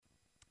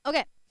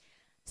Okay,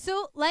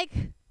 so like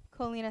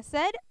Colina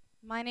said,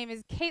 my name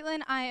is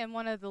Caitlin. I am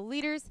one of the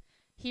leaders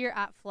here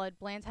at Flood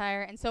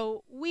Blantyre. And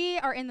so we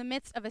are in the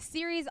midst of a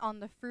series on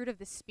the fruit of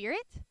the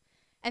Spirit.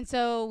 And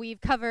so we've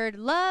covered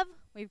love,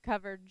 we've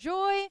covered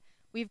joy,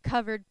 we've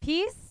covered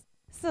peace.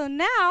 So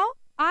now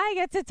I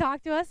get to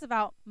talk to us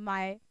about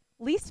my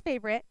least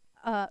favorite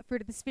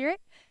fruit of the Spirit,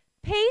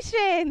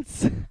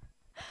 patience.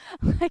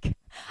 Like,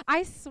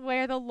 I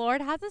swear the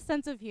Lord has a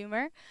sense of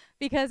humor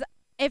because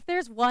if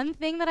there's one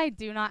thing that I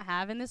do not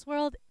have in this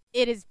world,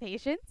 it is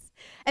patience.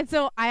 And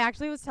so I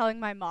actually was telling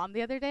my mom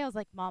the other day, I was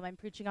like, Mom, I'm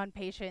preaching on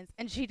patience.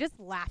 And she just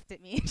laughed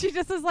at me. She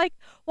just was like,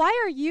 Why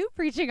are you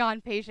preaching on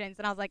patience?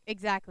 And I was like,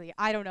 Exactly.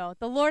 I don't know.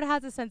 The Lord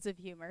has a sense of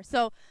humor.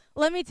 So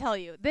let me tell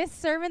you, this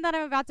sermon that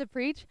I'm about to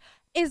preach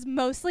is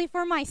mostly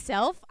for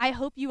myself. I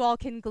hope you all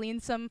can glean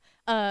some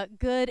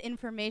good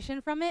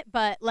information from it.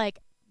 But like,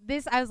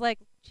 this, I was like,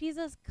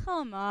 Jesus,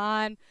 come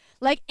on.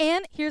 Like,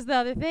 and here's the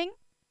other thing.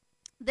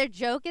 The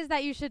joke is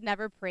that you should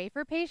never pray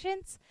for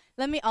patience.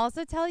 Let me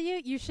also tell you,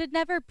 you should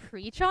never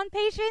preach on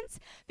patience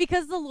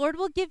because the Lord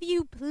will give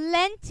you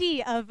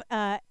plenty of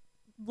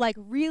like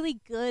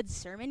really good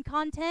sermon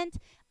content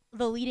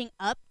the leading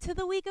up to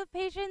the week of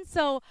patience.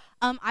 So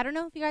I don't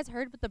know if you guys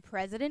heard, but the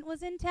president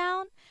was in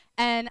town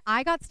and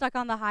I got stuck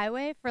on the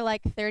highway for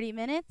like 30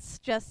 minutes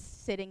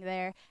just sitting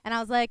there. And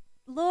I was like,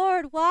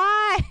 Lord,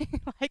 why?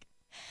 Like,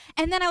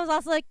 and then I was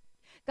also like,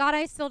 God,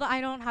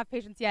 I don't have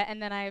patience yet. And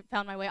then I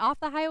found my way off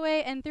the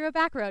highway and through a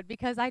back road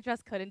because I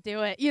just couldn't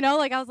do it. You know,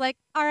 like I was like,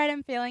 all right,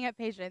 I'm failing at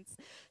patience.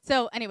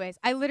 So, anyways,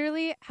 I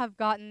literally have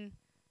gotten,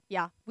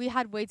 yeah, we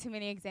had way too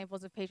many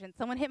examples of patience.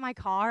 Someone hit my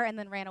car and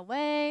then ran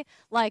away.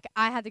 Like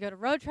I had to go to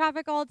road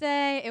traffic all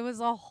day. It was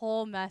a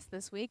whole mess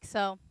this week.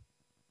 So,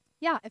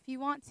 yeah, if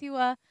you want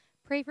to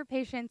pray for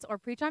patience or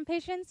preach on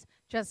patience,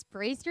 just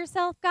brace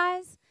yourself,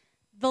 guys.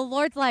 The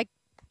Lord's like,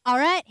 all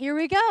right, here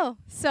we go.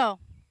 So,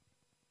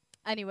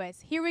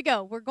 anyways, here we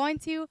go. We're going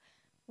to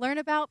learn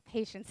about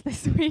patience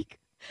this week.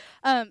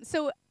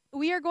 So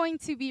we are going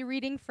to be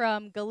reading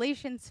from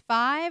Galatians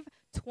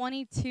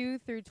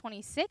 5:22 through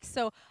 26.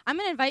 So I'm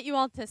going to invite you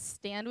all to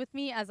stand with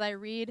me as I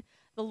read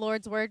the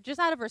Lord's word, just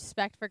out of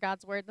respect for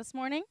God's word this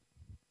morning.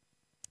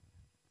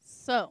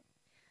 So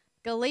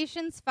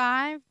Galatians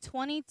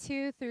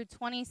 5:22 through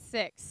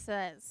 26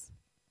 says,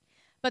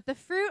 But the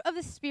fruit of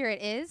the Spirit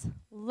is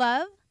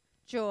love,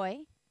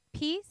 joy,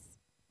 peace,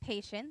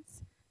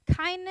 patience,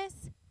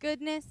 kindness,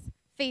 goodness,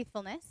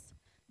 faithfulness,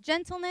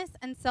 gentleness,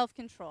 and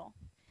self-control.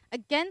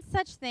 Against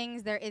such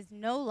things there is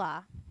no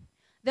law.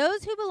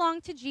 Those who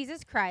belong to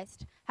Jesus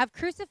Christ have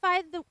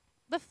crucified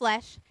the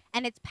flesh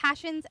and its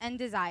passions and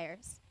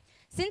desires.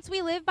 Since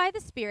we live by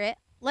the Spirit,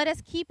 let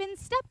us keep in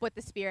step with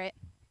the Spirit.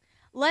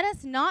 Let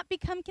us not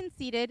become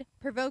conceited,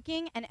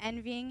 provoking and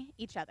envying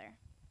each other.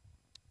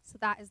 So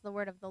that is the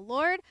word of the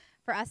Lord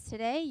for us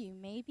today. You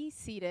may be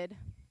seated.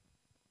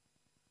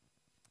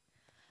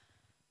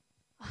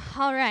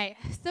 All right.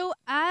 So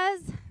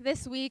as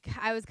this week,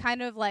 I was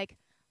kind of like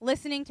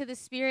listening to the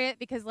Spirit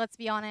because let's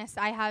be honest,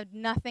 I had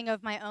nothing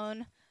of my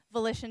own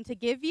volition to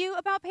give you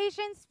about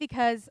patience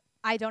because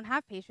I don't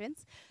have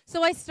patience.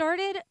 So I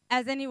started,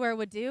 as anywhere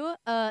would do,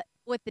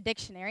 with the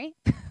dictionary.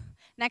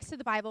 Next to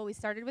the Bible, we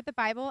started with the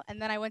Bible,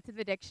 and then I went to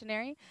the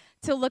dictionary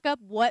to look up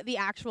what the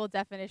actual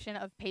definition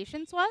of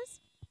patience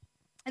was.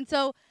 And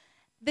so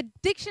the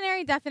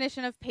dictionary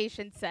definition of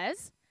patience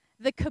says,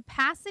 the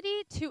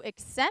capacity to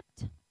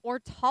accept or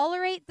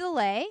tolerate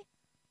delay,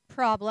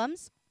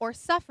 problems, or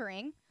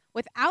suffering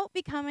without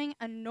becoming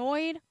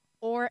annoyed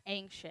or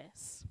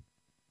anxious.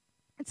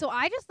 And so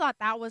I just thought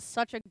that was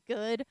such a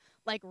good,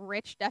 like,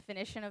 rich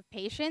definition of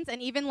patience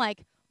and even,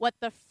 like, what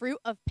the fruit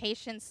of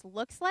patience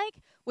looks like,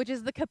 which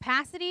is the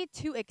capacity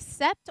to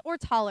accept or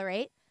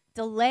tolerate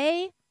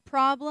delay,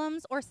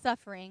 problems, or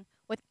suffering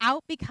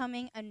without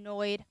becoming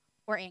annoyed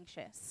or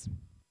anxious.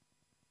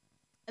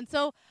 And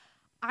so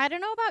I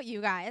don't know about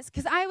you guys,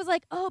 because I was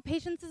like, oh,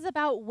 patience is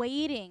about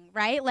waiting,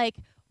 right? Like,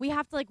 we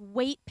have to, like,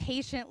 wait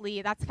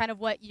patiently. That's kind of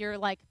what your,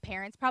 like,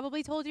 parents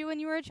probably told you when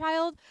you were a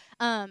child.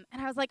 And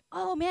I was like,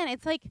 oh, man,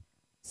 it's, like,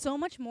 so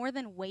much more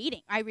than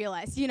waiting, I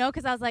realized, you know,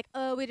 because I was like,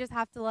 oh, we just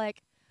have to,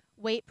 like,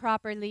 wait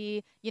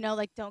properly, you know,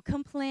 like, don't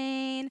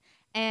complain.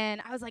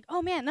 And I was like,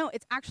 oh, man, no,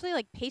 it's actually,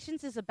 like,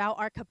 patience is about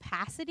our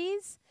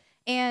capacities.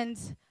 And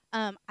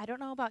I don't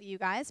know about you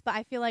guys, but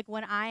I feel like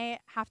when I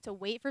have to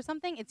wait for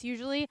something, it's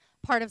usually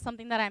part of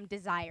something that I'm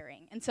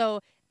desiring. And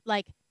so,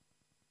 like,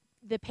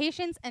 the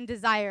patience and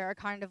desire are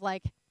kind of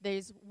like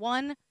there's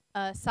one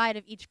side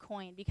of each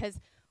coin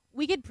because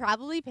we could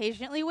probably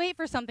patiently wait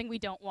for something we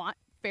don't want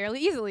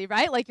fairly easily,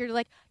 right? Like, you're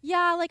like,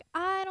 yeah, like,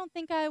 I don't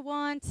think I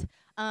want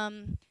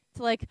to,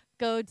 like,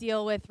 go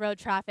deal with road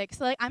traffic.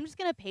 So, like, I'm just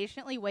going to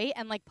patiently wait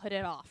and, like, put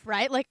it off,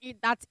 right? Like,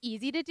 that's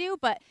easy to do.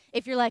 But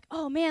if you're like,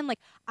 oh, man, like,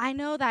 I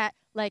know that,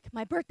 like,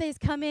 my birthday's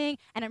coming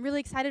and I'm really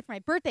excited for my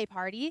birthday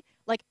party,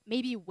 like,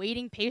 maybe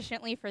waiting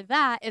patiently for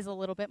that is a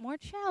little bit more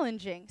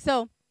challenging.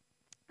 So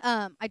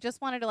I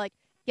just wanted to, like,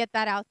 get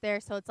that out there.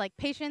 So it's, like,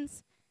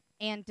 patience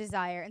and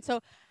desire. And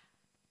so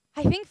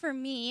I think for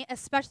me,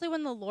 especially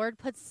when the Lord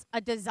puts a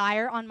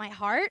desire on my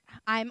heart,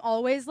 I'm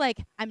always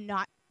like, I'm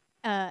not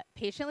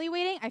patiently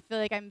waiting. I feel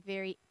like I'm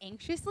very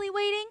anxiously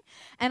waiting.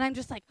 And I'm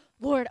just like,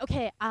 Lord,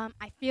 okay,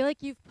 I feel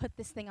like you've put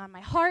this thing on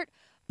my heart,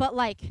 but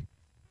like,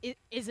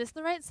 is this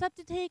the right step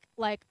to take?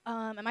 Like,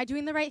 am I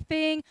doing the right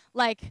thing?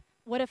 Like,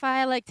 what if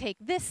I like take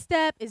this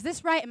step? Is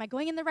this right? Am I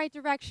going in the right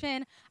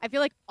direction? I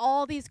feel like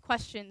all these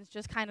questions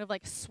just kind of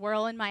like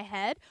swirl in my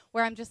head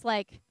where I'm just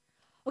like,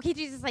 okay,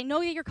 Jesus, I know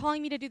that you're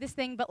calling me to do this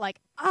thing, but like,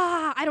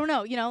 I don't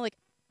know, like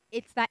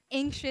it's that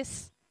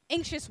anxious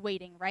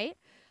waiting, right?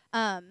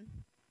 Um,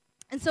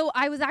 and so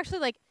I was actually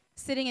like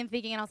sitting and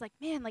thinking, and I was like,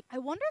 man, like I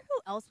wonder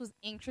who else was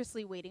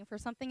anxiously waiting for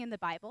something in the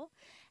Bible.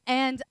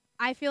 And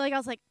I feel like I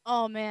was like,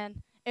 oh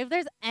man, if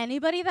there's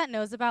anybody that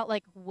knows about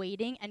like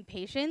waiting and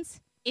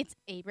patience, it's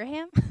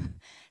Abraham.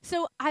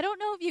 So I don't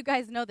know if you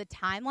guys know the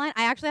timeline.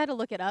 I actually had to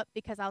look it up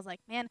because I was like,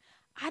 man,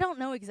 I don't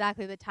know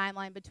exactly the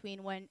timeline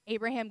between when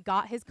Abraham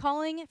got his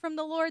calling from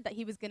the Lord that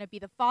he was going to be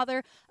the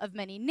father of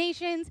many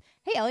nations.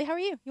 Hey, Ellie, how are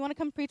you? You want to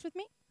come preach with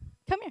me?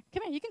 Come here.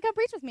 Come here. You can come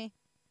preach with me.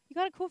 You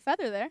got a cool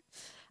feather there.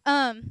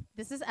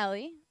 This is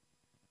Ellie.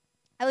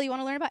 Ellie, you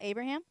want to learn about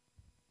Abraham?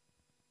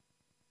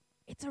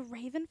 It's a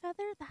raven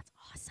feather? That's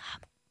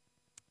awesome.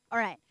 All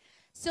right.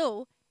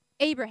 So,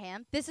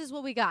 Abraham, this is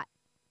what we got.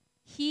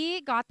 He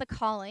got the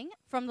calling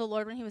from the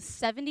Lord when he was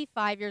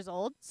 75 years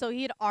old. So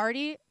he had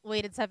already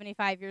waited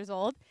 75 years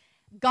old,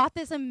 got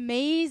this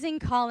amazing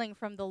calling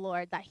from the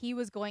Lord that he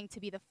was going to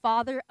be the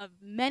father of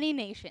many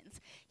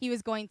nations. He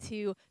was going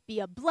to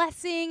be a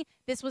blessing.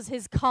 This was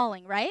his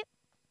calling, right?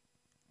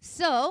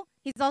 So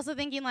he's also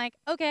thinking like,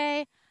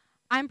 okay,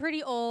 I'm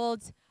pretty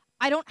old.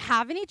 I don't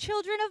have any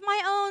children of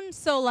my own.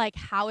 So like,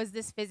 how is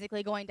this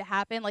physically going to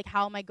happen? Like,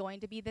 how am I going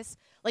to be this,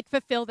 like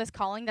fulfill this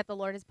calling that the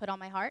Lord has put on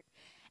my heart?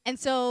 And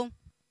so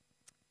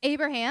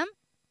Abraham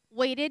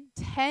waited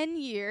 10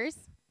 years.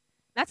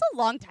 That's a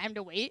long time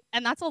to wait,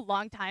 and that's a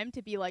long time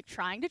to be like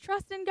trying to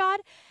trust in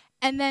God.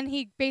 And then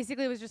he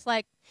basically was just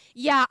like,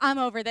 yeah, I'm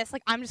over this.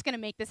 Like, I'm just going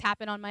to make this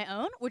happen on my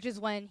own, which is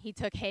when he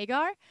took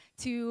Hagar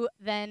to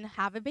then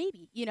have a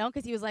baby,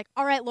 because he was like,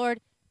 all right,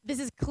 Lord, this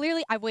is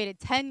clearly, I've waited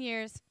 10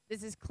 years.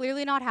 This is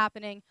clearly not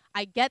happening.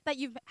 I get that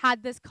you've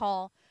had this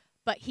call,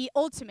 but he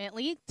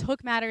ultimately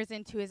took matters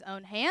into his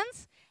own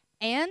hands,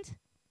 and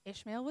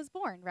Ishmael was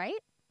born, right?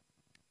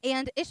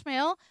 And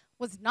Ishmael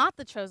was not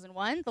the chosen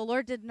one. The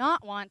Lord did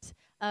not want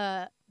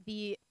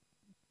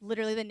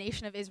literally the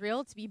nation of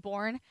Israel to be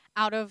born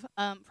out of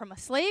from a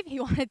slave. He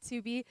wanted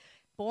to be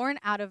born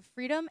out of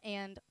freedom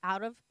and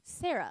out of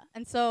Sarah.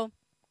 And so,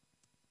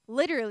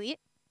 literally,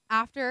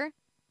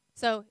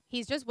 so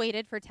he's just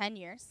waited for 10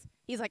 years.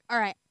 He's like, all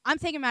right, I'm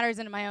taking matters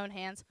into my own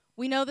hands.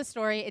 We know the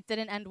story. It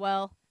didn't end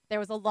well. There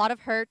was a lot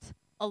of hurt,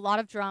 a lot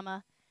of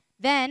drama.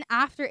 Then,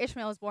 after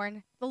Ishmael was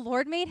born, the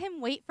Lord made him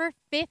wait for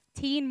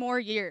 15 more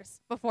years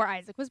before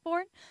Isaac was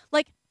born.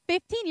 Like,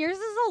 15 years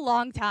is a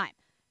long time.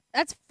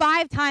 That's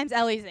 5 times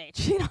Ellie's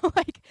age.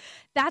 Like,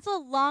 that's a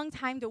long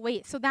time to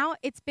wait. So now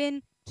it's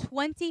been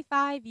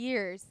 25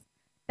 years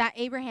that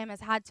Abraham has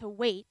had to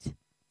wait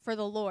for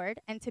the Lord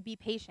and to be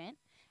patient.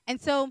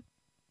 And so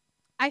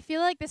I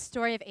feel like this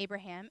story of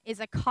Abraham is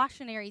a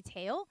cautionary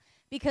tale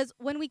because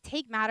when we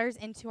take matters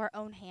into our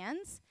own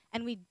hands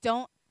and we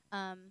don't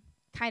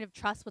kind of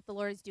trust what the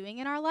Lord is doing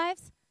in our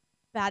lives,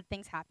 bad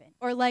things happen.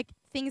 Or like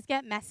things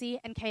get messy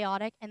and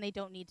chaotic and they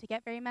don't need to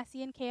get very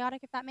messy and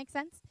chaotic, if that makes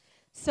sense.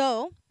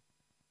 So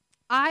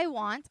as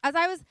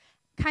I was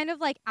kind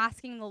of like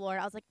asking the Lord,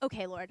 I was like,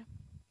 okay, Lord,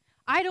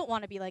 I don't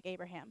want to be like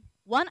Abraham.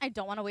 One, I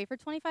don't want to wait for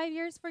 25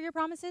 years for your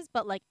promises,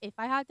 but like if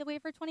I had to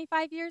wait for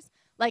 25 years,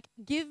 like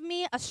give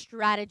me a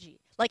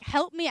strategy. Like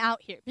help me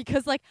out here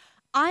because like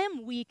I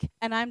am weak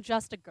and I'm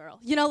just a girl.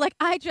 Like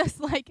I just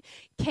like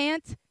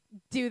can't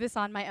do this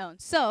on my own.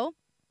 So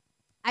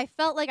I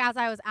felt like as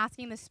I was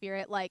asking the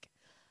Spirit, like,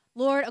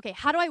 Lord, okay,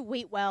 how do I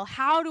wait well?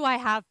 How do I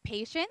have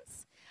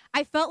patience?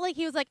 I felt like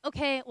he was like,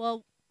 okay,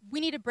 well, we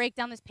need to break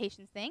down this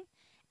patience thing.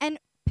 And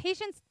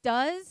patience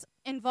does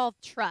involve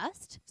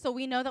trust. So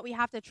we know that we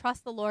have to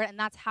trust the Lord, and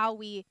that's how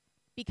we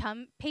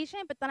become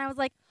patient. But then I was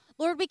like,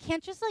 Lord, we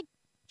can't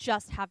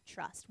just have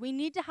trust. We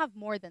need to have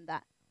more than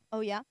that. Oh,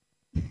 yeah?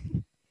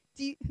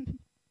 There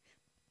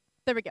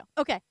we go.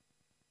 Okay.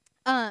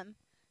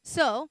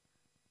 So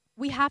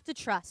we have to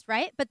trust,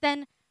 right? But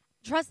then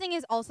trusting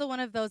is also one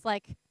of those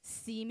like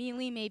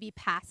seemingly maybe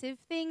passive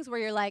things where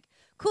you're like,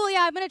 cool,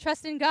 yeah, I'm going to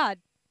trust in God.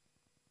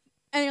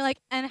 And you're like,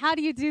 and how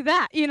do you do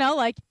that?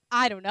 Like,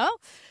 I don't know.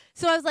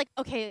 So I was like,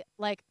 okay,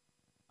 like,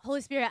 Holy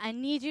Spirit, I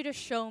need you to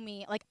show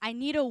me, like, I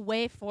need a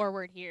way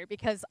forward here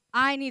because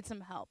I need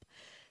some help.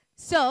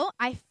 So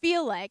I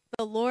feel like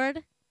the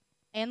Lord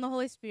and the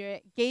Holy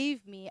Spirit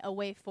gave me a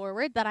way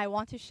forward that I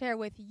want to share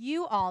with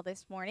you all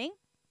this morning.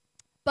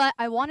 But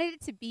I wanted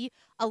it to be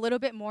a little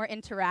bit more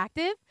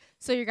interactive,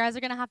 so you guys are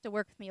going to have to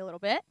work with me a little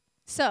bit.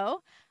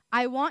 So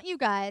I want you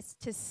guys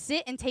to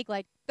sit and take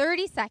like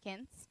 30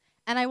 seconds,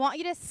 and I want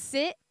you to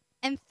sit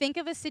and think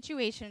of a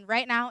situation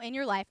right now in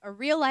your life, a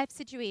real life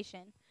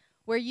situation,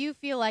 where you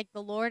feel like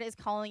the Lord is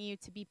calling you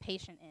to be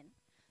patient in.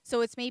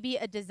 So it's maybe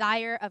a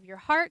desire of your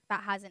heart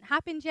that hasn't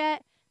happened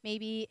yet.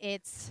 Maybe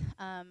it's,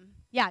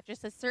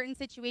 just a certain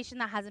situation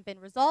that hasn't been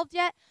resolved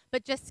yet.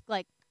 But just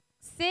like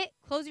sit,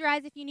 close your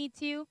eyes if you need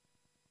to,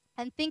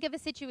 and think of a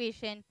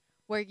situation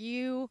where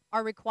you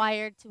are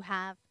required to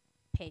have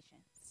patience.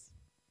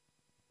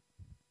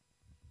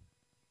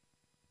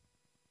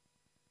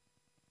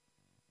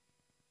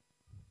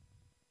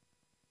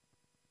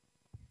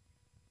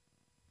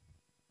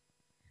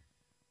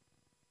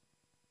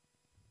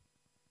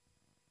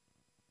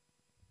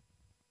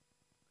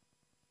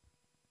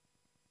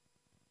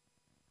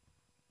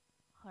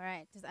 All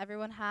right, does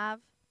everyone have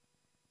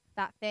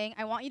that thing?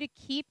 I want you to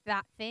keep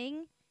that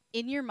thing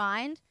in your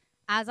mind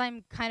as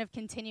I'm kind of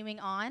continuing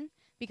on,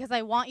 because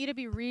I want you to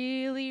be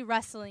really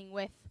wrestling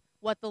with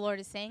what the Lord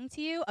is saying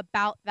to you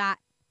about that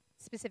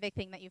specific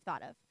thing that you've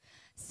thought of.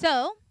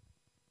 So,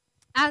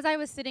 as I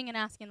was sitting and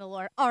asking the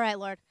Lord, all right,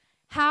 Lord,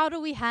 how do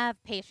we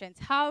have patience?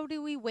 How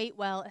do we wait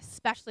well,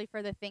 especially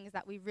for the things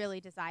that we really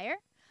desire?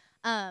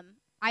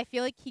 I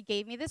feel like He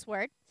gave me this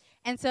word.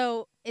 And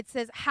so it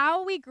says,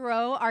 how we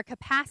grow our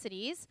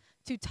capacities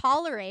to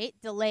tolerate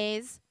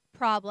delays,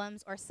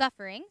 problems, or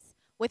sufferings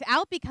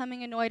without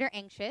becoming annoyed or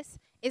anxious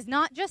is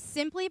not just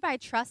simply by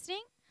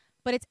trusting,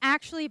 but it's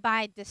actually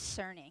by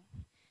discerning.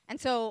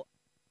 And so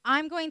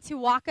I'm going to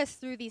walk us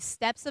through these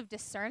steps of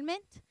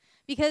discernment,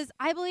 because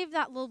I believe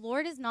that the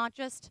Lord is not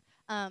just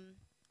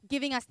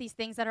giving us these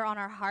things that are on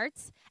our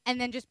hearts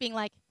and then just being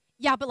like,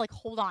 yeah, but like,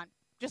 hold on.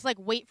 Just like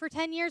wait for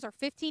 10 years or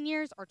 15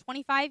 years or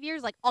 25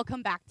 years. Like, I'll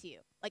come back to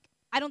you. Like,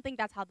 I don't think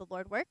that's how the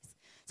Lord works.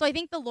 So I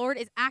think the Lord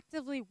is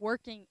actively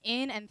working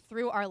in and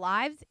through our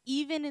lives,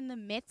 even in the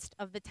midst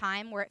of the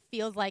time where it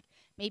feels like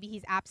maybe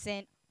He's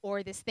absent,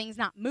 or this thing's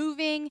not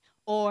moving,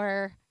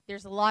 or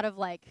there's a lot of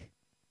like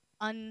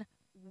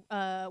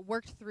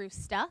unworked through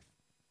stuff.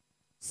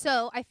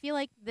 So I feel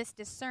like this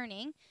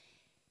discerning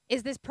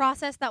is this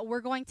process that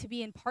we're going to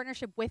be in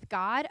partnership with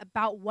God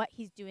about what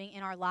He's doing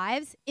in our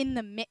lives in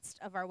the midst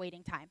of our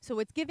waiting time. So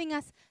it's giving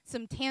us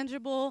some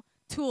tangible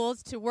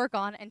tools to work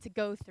on and to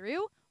go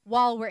through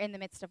while we're in the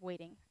midst of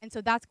waiting. And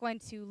so that's going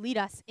to lead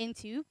us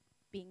into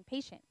being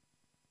patient.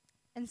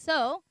 And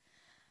so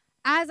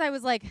as I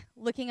was like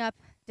looking up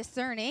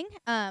discerning,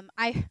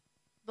 the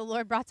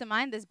Lord brought to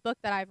mind this book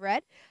that I've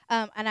read,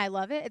 and I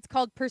love it. It's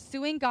called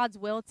Pursuing God's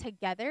Will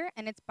Together,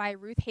 and it's by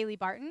Ruth Haley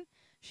Barton.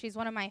 She's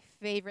one of my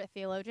favorite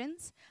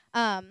theologians.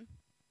 And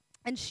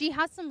she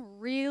has some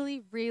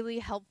really, really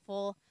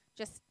helpful,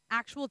 just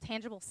actual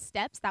tangible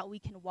steps that we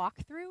can walk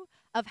through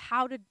of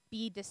how to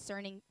be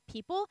discerning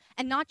people,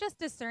 and not just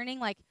discerning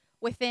like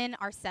within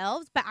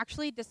ourselves, but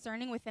actually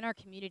discerning within our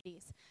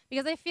communities.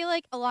 Because I feel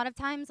like a lot of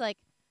times, like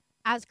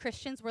as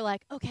Christians, we're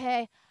like,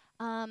 okay,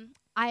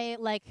 I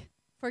like,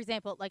 for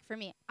example, like for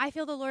me, I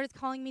feel the Lord is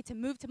calling me to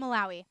move to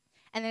Malawi.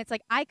 And then it's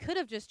like, I could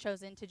have just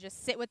chosen to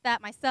just sit with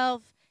that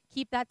myself,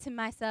 keep that to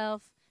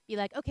myself, be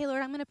like, okay,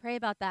 Lord, I'm going to pray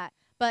about that.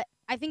 But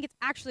I think it's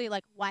actually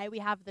like why we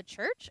have the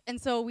church.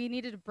 And so we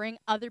needed to bring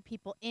other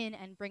people in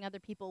and bring other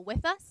people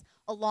with us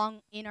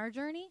along in our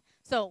journey.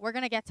 So we're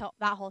going to get to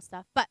that whole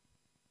stuff. But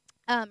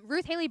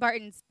Ruth Haley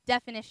Barton's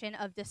definition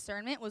of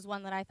discernment was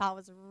one that I thought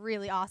was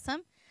really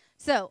awesome.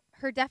 So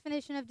her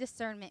definition of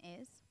discernment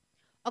is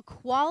a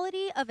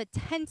quality of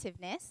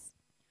attentiveness,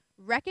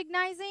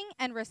 recognizing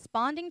and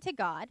responding to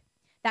God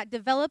that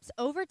develops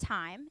over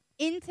time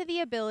into the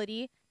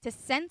ability to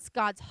sense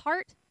God's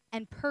heart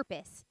and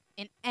purpose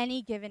in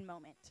any given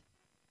moment.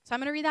 So I'm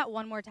going to read that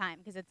one more time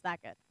because it's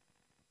that good.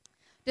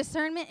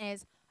 Discernment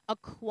is a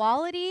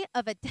quality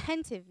of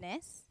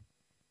attentiveness,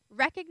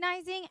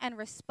 recognizing and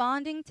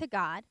responding to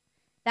God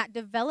that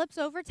develops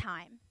over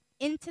time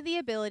into the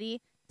ability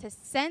to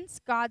sense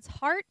God's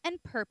heart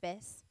and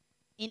purpose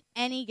in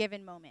any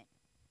given moment.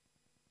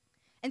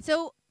 And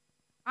so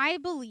I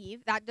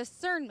believe that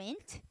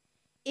discernment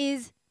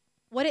is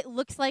what it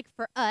looks like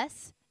for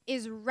us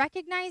is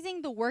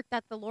recognizing the work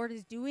that the Lord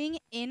is doing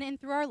in and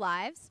through our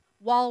lives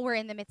while we're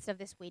in the midst of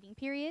this waiting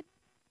period.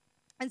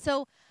 And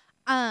so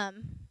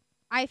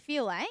I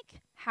feel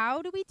like,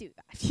 how do we do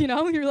that? You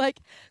know, you're like,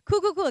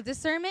 cool.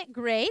 Discernment,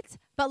 great.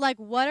 But like,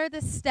 what are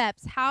the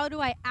steps? How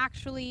do I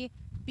actually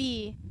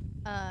be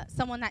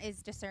someone that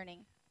is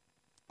discerning?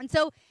 And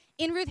so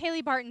in Ruth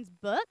Haley Barton's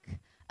book,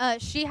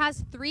 she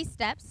has 3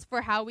 steps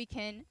for how we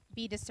can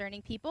be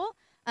discerning people.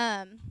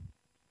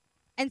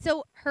 And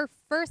so her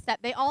first step,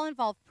 they all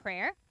involve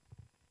prayer.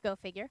 Go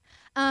figure.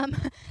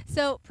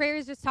 So prayer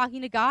is just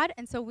talking to God,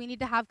 and so we need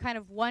to have kind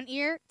of one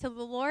ear to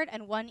the Lord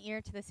and one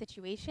ear to the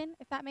situation,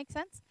 if that makes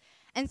sense.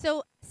 And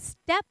so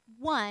step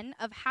 1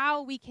 of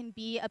how we can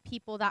be a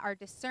people that are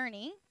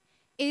discerning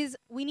is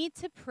we need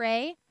to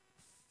pray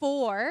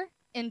for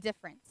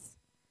indifference.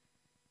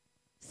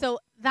 So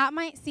that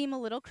might seem a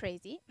little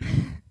crazy,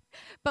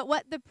 but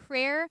what the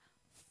prayer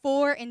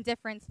for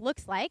indifference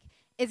looks like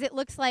is it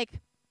looks like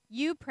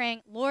you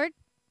praying, Lord,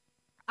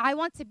 I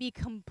want to be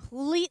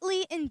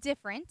completely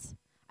indifferent.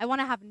 I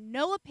want to have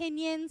no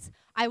opinions.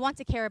 I want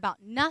to care about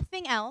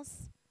nothing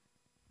else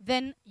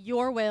than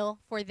your will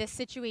for this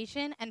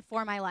situation and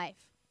for my life.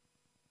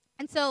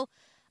 And so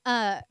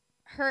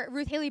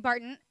Ruth Haley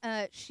Barton,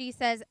 she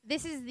says,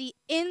 this is the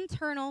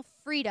internal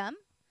freedom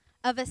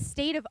of a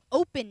state of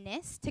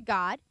openness to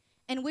God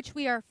in which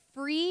we are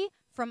free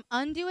from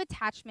undue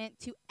attachment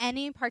to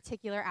any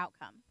particular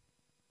outcome.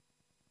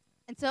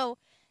 And so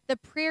the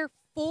prayer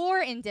for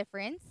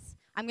indifference,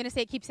 I'm going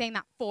to keep saying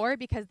that for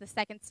because the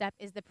second step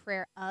is the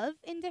prayer of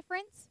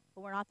indifference,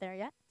 but we're not there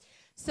yet.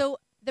 So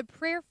the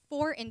prayer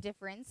for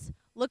indifference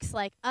looks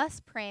like us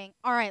praying,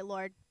 all right,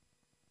 Lord,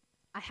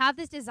 I have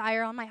this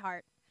desire on my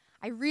heart.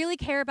 I really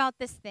care about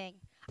this thing.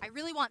 I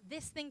really want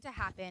this thing to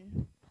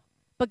happen.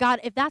 But God,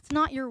 if that's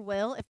not your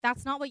will, if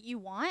that's not what you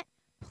want,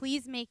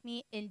 please make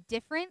me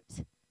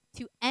indifferent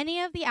to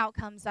any of the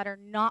outcomes that are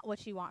not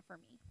what you want for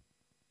me.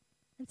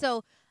 And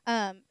so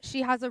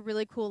she has a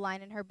really cool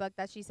line in her book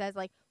that she says,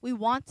 like, we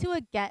want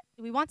to get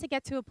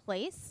to a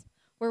place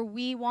where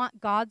we want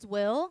God's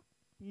will,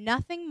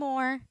 nothing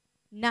more,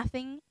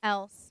 nothing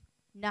else,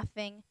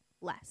 nothing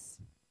less.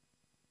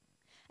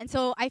 And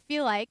so I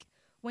feel like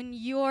when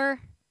you're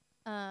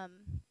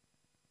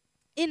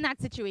in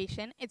that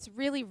situation, it's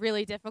really,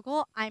 really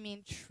difficult. I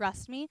mean,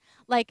 trust me,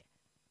 like,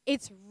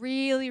 it's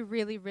really,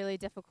 really, really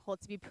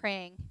difficult to be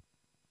praying,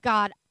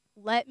 God,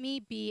 let me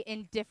be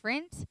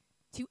indifferent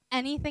to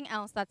anything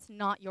else that's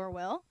not your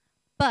will.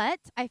 But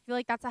I feel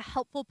like that's a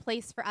helpful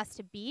place for us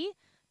to be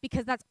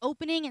because that's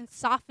opening and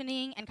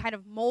softening and kind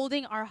of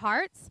molding our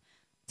hearts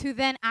to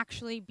then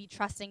actually be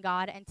trusting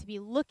God and to be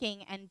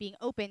looking and being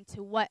open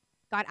to what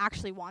God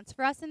actually wants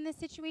for us in this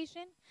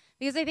situation.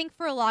 Because I think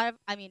for a lot of,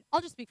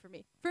 I'll just speak for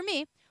me. For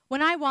me,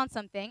 when I want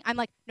something, I'm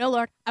like, no,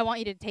 Lord, I want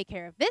you to take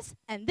care of this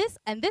and this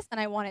and this, and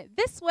I want it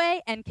this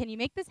way, and can you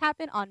make this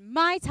happen on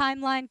my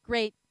timeline?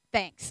 Great,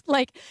 thanks.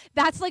 Like,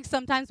 that's like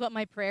sometimes what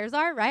my prayers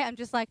are, right? I'm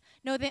just like,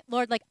 no,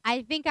 Lord, like,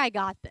 I think I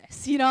got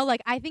this,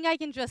 like, I think I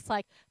can just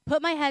like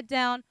put my head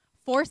down,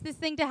 force this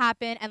thing to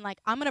happen, and like,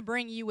 I'm going to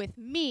bring you with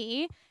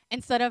me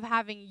instead of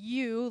having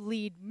you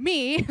lead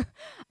me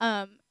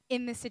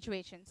in this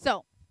situation.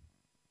 So,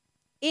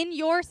 in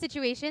your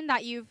situation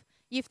that you've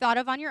thought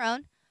of on your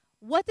own,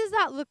 what does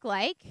that look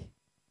like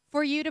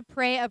for you to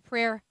pray a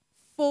prayer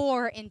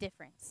for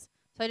indifference?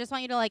 So I just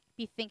want you to like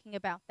be thinking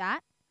about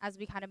that as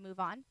we kind of move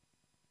on.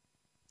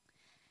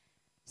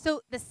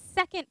 So the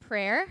second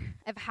prayer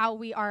of how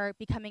we are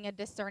becoming a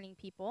discerning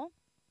people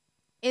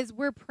is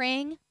we're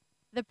praying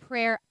the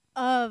prayer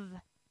of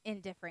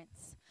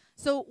indifference.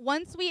 So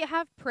once we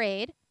have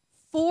prayed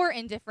for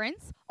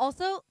indifference,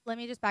 also, let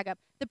me just back up.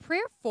 The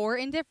prayer for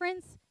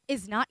indifference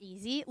is not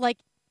easy. Like,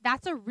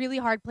 that's a really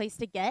hard place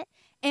to get.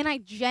 And I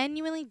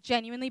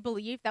genuinely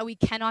believe that we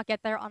cannot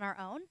get there on our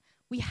own.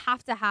 We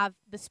have to have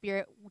the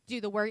Spirit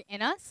do the work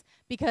in us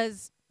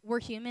because we're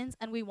humans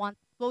and we want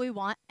what we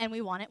want and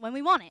we want it when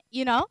we want it,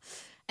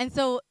 And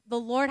so the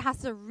Lord has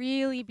to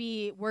really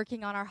be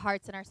working on our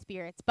hearts and our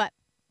spirits. But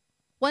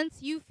once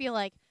you feel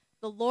like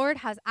the Lord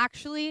has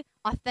actually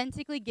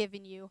authentically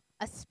given you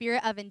a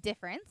spirit of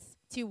indifference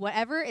to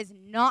whatever is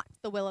not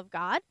the will of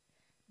God,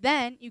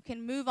 then you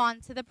can move on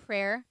to the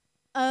prayer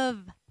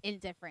of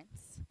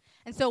indifference.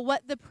 And so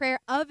what the prayer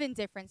of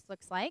indifference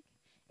looks like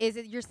is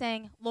that you're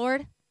saying,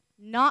 Lord,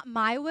 not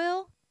my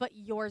will, but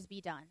yours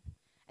be done.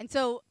 And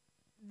so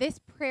this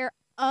prayer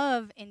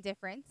of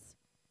indifference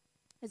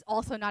is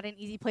also not an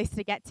easy place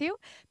to get to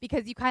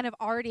because you kind of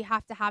already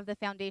have to have the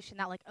foundation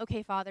that like,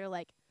 okay, Father,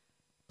 like,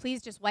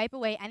 please just wipe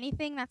away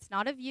anything that's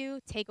not of you,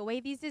 take away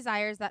these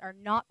desires that are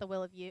not the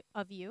will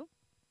of you.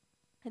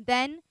 And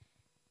then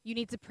you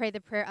need to pray the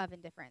prayer of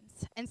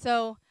indifference. And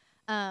so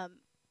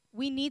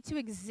we need to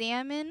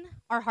examine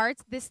our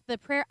hearts. The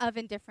prayer of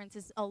indifference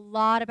is a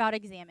lot about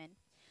examine.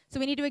 So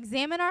we need to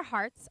examine our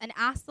hearts and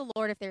ask the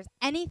Lord if there's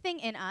anything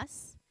in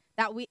us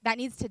that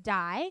needs to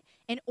die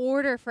in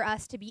order for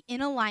us to be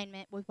in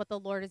alignment with what the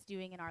Lord is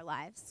doing in our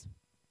lives.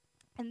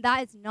 And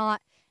that is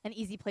not an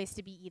easy place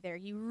to be either.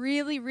 You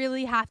really,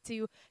 really have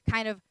to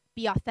kind of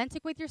be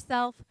authentic with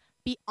yourself,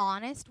 be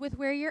honest with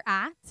where you're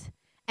at,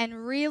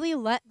 and really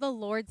let the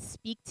Lord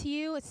speak to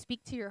you,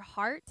 speak to your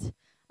heart,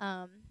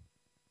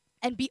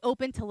 and be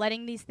open to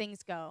letting these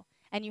things go.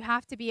 And you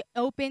have to be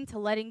open to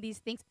letting these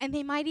things, and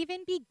they might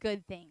even be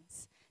good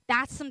things.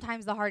 That's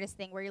sometimes the hardest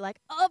thing where you're like,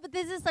 oh, but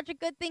this is such a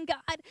good thing,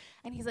 God.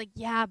 And he's like,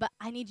 yeah, but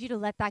I need you to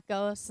let that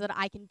go so that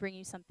I can bring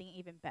you something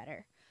even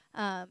better.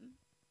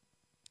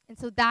 And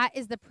so that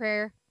is the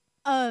prayer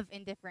of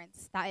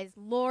indifference. That is,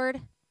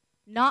 Lord,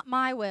 not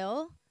my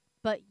will,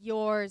 but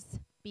yours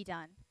be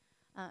done.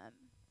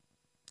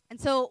 And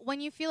so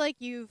when you feel like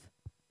you've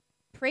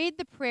prayed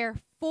the prayer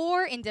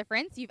for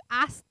indifference, you've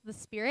asked the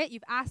Spirit,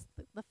 you've asked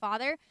the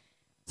Father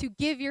to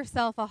give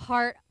yourself a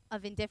heart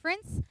of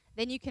indifference,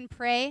 then you can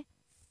pray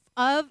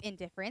of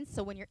indifference.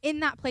 So when you're in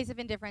that place of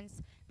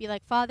indifference, be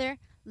like, Father,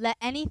 let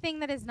anything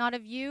that is not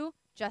of you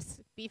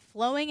just be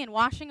flowing and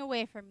washing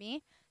away from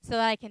me so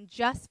that I can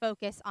just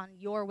focus on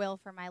your will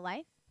for my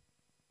life.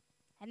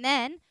 And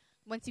then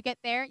once you get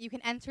there, you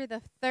can enter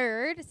the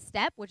third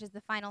step, which is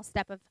the final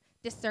step of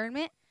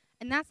discernment,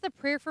 and that's the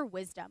prayer for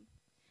wisdom.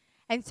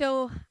 And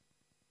so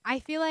I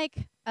feel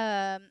like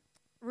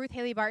Ruth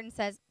Haley Barton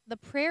says the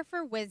prayer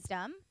for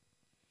wisdom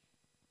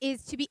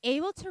is to be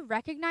able to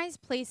recognize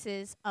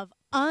places of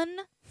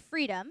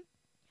unfreedom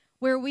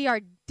where we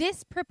are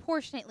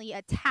disproportionately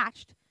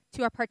attached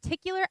to a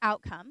particular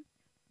outcome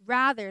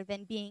rather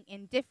than being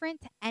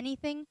indifferent to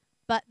anything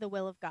but the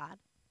will of God.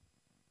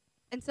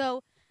 And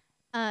so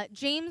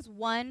James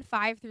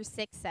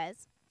 1:5-6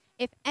 says,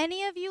 "If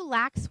any of you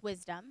lacks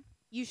wisdom,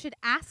 you should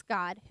ask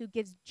God, who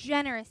gives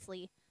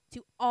generously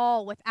to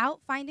all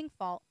without finding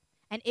fault,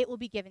 and it will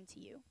be given to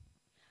you.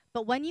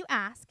 But when you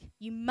ask,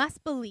 you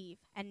must believe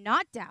and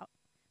not doubt,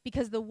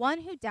 because the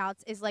one who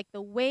doubts is like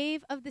the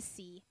wave of the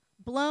sea,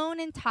 blown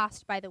and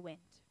tossed by the wind."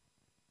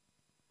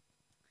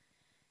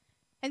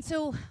 And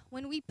so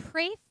when we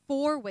pray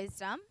for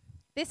wisdom,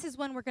 this is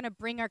when we're going to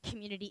bring our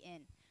community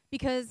in,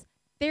 because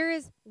there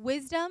is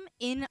wisdom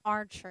in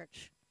our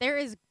church. There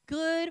is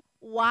good,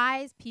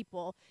 wise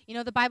people. You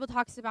know, the Bible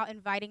talks about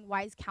inviting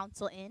wise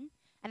counsel in,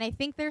 and I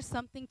think there's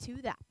something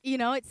to that. You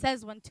know, it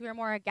says when two or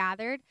more are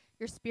gathered,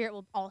 your spirit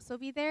will also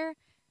be there.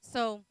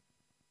 So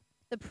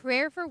the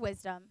prayer for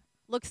wisdom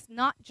looks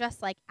not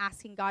just like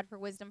asking God for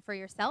wisdom for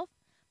yourself,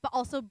 but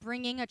also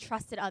bringing a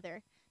trusted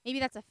other. Maybe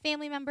that's a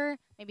family member,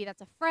 maybe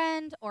that's a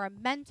friend or a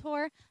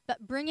mentor,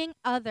 but bringing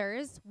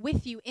others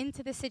with you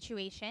into the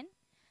situation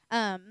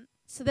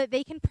so that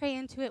they can pray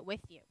into it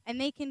with you. And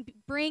they can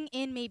bring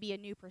in maybe a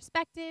new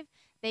perspective.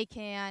 They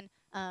can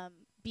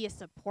be a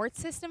support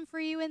system for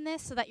you in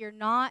this so that you're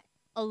not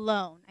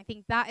alone. I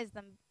think that is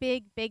the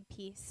big, big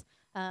piece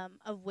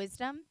of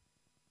wisdom,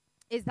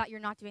 is that you're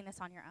not doing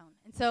this on your own.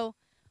 And so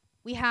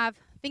we have,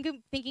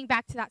 thinking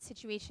back to that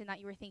situation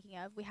that you were thinking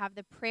of, we have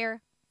the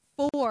prayer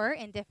for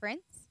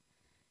indifference.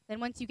 Then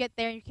once you get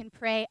there, you can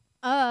pray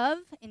of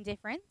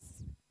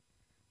indifference.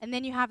 And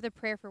then you have the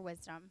prayer for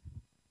wisdom.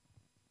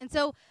 And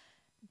so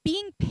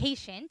being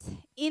patient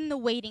in the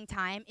waiting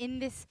time, in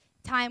this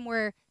time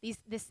where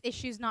this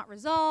issue's not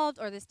resolved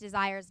or this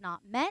desire is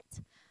not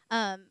met,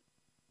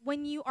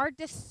 when you are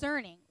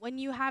discerning, when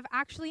you have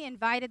actually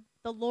invited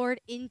the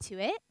Lord into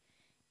it,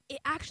 it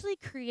actually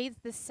creates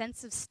this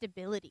sense of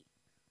stability.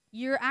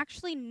 You're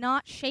actually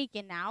not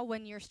shaken now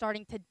when you're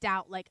starting to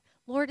doubt, like,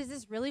 Lord, is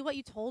this really what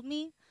you told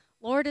me?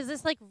 Lord, is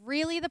this like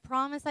really the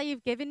promise that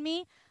you've given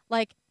me?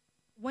 Like,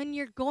 when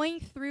you're going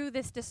through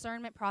this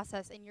discernment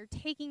process and you're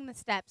taking the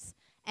steps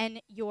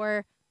and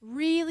you're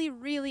really,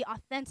 really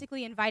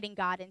authentically inviting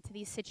God into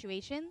these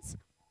situations,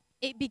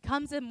 it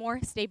becomes a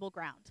more stable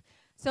ground.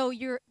 So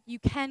you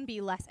can be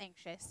less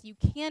anxious. You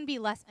can be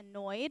less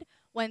annoyed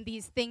when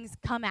these things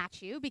come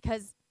at you,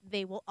 because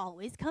they will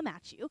always come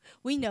at you.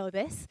 We know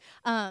this.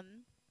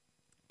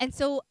 And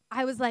so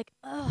I was like,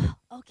 oh,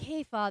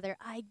 okay, Father,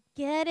 I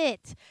get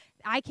it.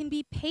 I can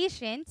be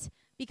patient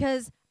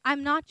because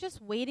I'm not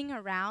just waiting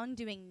around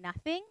doing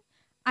nothing.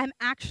 I'm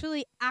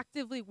actually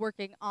actively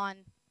working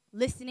on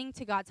listening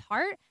to God's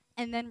heart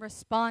and then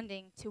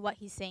responding to what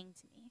he's saying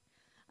to me.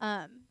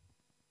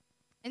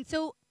 And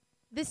so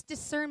this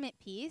discernment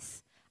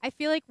piece, I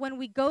feel like when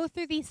we go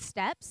through these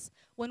steps,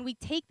 when we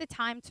take the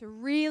time to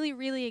really,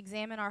 really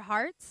examine our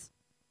hearts,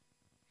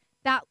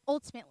 that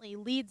ultimately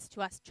leads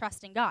to us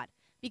trusting God.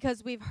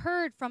 Because we've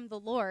heard from the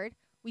Lord,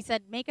 we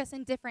said, make us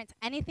indifferent to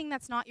anything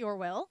that's not your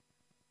will.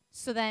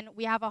 So then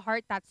we have a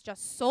heart that's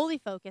just solely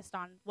focused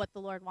on what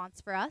the Lord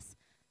wants for us.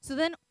 So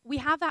then we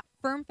have that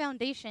firm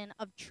foundation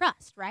of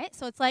trust, right?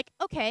 So it's like,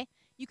 okay,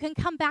 you can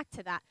come back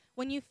to that.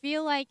 When you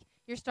feel like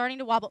you're starting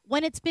to wobble,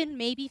 when it's been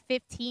maybe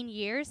 15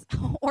 years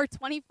or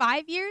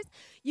 25 years,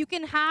 you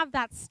can have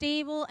that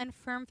stable and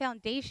firm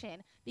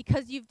foundation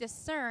because you've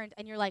discerned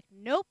and you're like,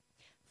 nope,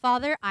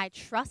 Father, I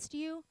trust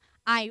you.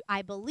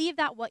 I believe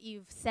that what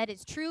you've said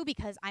is true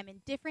because I'm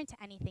indifferent to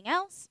anything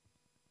else.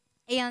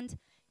 And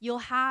you'll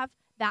have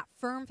that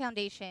firm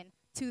foundation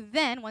to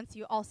then, once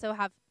you also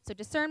have, so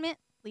discernment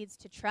leads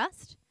to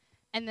trust,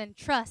 and then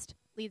trust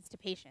leads to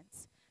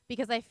patience.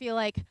 Because I feel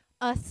like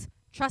us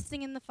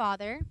trusting in the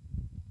Father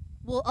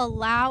will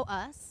allow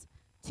us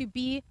to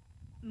be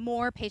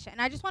more patient.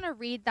 And I just want to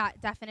read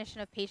that definition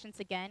of patience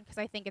again because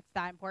I think it's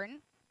that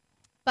important.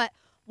 But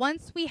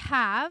once we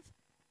have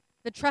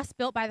the trust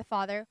built by the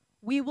Father,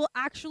 we will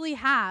actually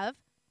have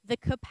the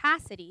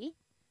capacity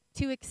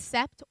to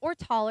accept or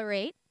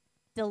tolerate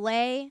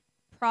delay,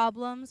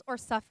 problems, or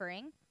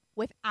suffering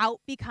without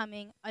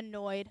becoming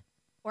annoyed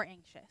or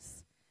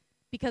anxious.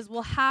 Because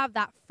we'll have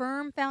that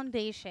firm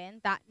foundation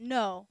that,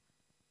 no,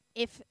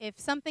 if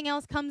something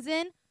else comes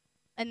in,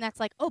 and that's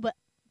like, oh, but,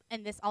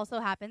 and this also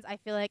happens, I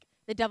feel like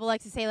the devil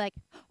likes to say, like,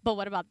 but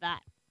what about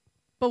that?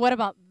 But what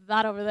about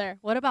that over there?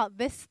 What about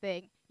this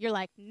thing? You're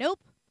like, nope.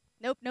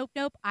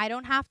 I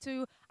don't have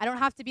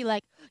to be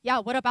like, yeah,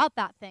 what about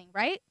that thing,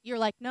 right? You're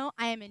like, no,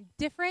 I am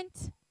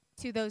indifferent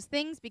to those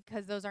things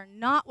because those are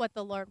not what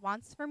the Lord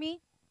wants for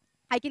me.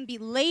 I can be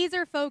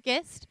laser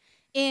focused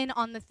in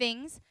on the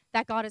things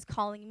that God is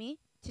calling me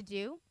to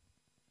do.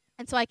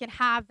 And so I can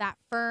have that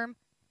firm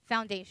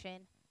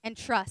foundation and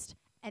trust.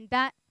 And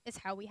that is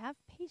how we have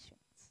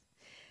patience.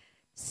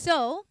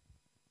 So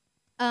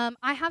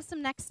I have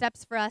some next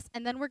steps for us,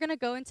 and then we're going to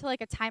go into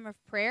like a time of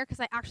prayer because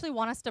I actually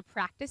want us to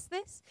practice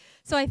this.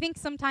 So I think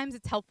sometimes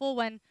it's helpful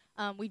when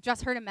we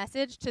just heard a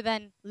message to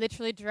then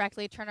literally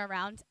directly turn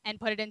around and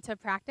put it into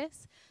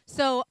practice.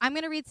 So I'm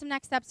going to read some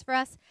next steps for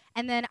us,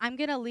 and then I'm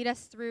going to lead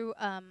us through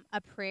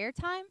a prayer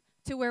time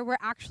to where we're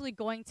actually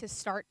going to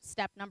start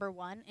step number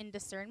 1 in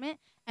discernment,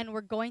 and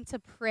we're going to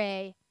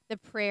pray the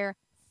prayer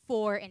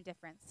for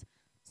indifference.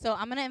 So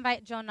I'm going to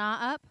invite Jonah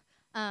up,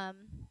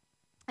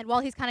 and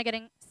while he's kind of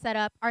getting set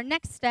up, our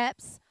next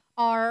steps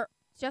are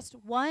just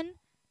 1,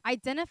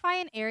 identify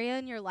an area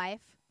in your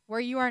life where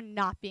you are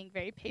not being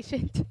very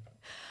patient.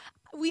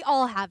 We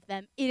all have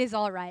them. It is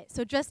all right.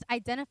 So just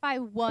identify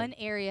one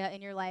area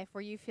in your life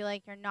where you feel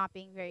like you're not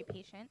being very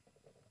patient.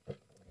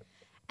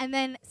 And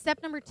then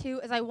step number 2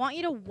 is I want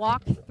you to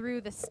walk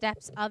through the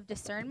steps of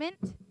discernment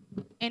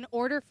in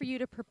order for you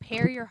to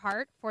prepare your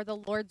heart for the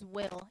Lord's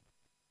will.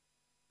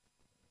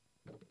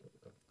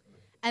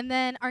 And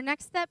then our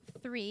next step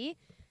 3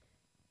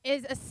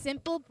 is a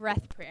simple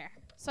breath prayer.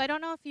 So I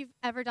don't know if you've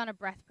ever done a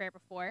breath prayer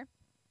before.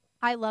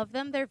 I love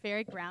them. They're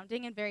very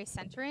grounding and very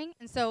centering.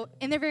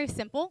 And they're very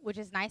simple, which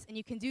is nice, and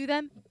you can do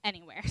them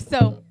anywhere.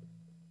 So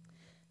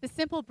the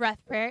simple breath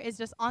prayer is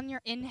just on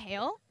your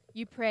inhale,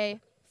 you pray,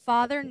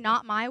 Father,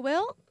 not my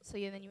will. So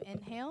then you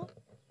inhale.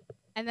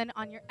 And then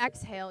on your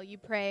exhale, you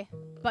pray,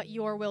 but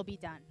your will be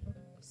done.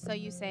 So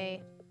you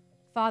say,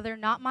 Father,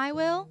 not my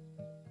will,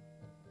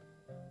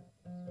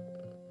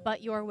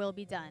 but your will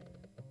be done.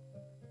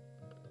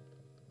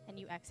 And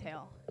you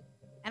exhale.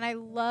 And I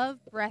love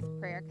breath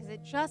prayer because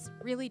it just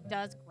really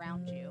does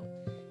ground you.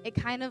 It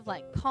kind of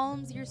like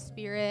calms your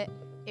spirit.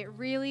 It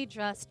really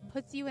just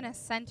puts you in a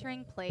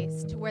centering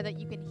place to where that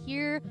you can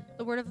hear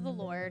the word of the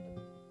Lord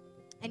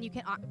and you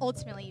can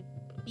ultimately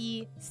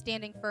be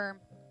standing firm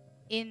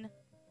in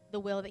the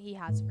will that he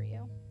has for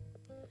you.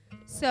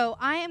 So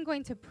I am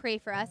going to pray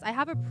for us. I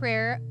have a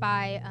prayer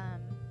by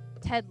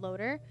Ted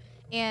Loder,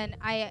 and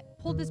I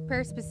pulled this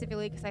prayer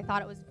specifically because I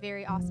thought it was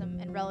very awesome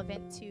and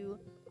relevant to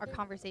our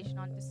conversation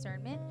on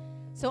discernment.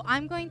 So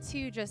I'm going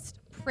to just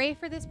pray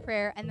for this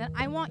prayer, and then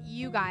I want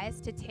you guys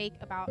to take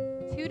about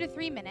 2 to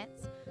 3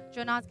 minutes.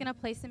 Jonah's going to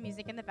play some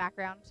music in the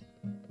background,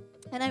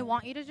 and I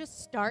want you to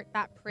just start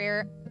that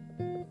prayer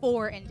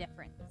for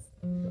indifference.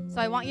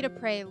 So I want you to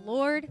pray,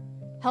 Lord,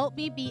 help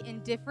me be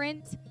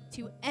indifferent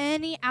to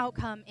any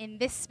outcome in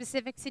this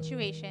specific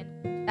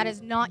situation that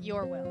is not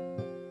your will.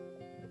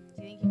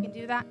 Do you think you can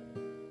do that?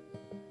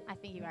 I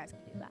think you guys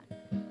can do that.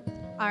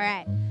 All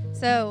right.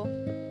 So,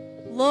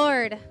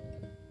 Lord,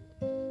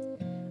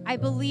 I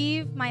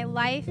believe my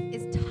life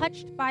is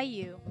touched by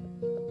you,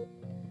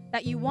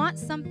 that you want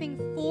something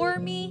for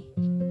me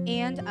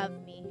and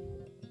of me.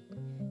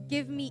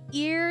 Give me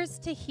ears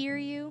to hear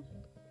you,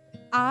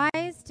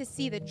 eyes to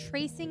see the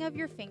tracing of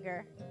your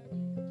finger,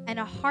 and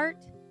a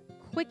heart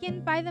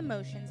quickened by the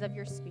motions of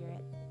your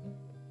spirit.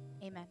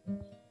 Amen.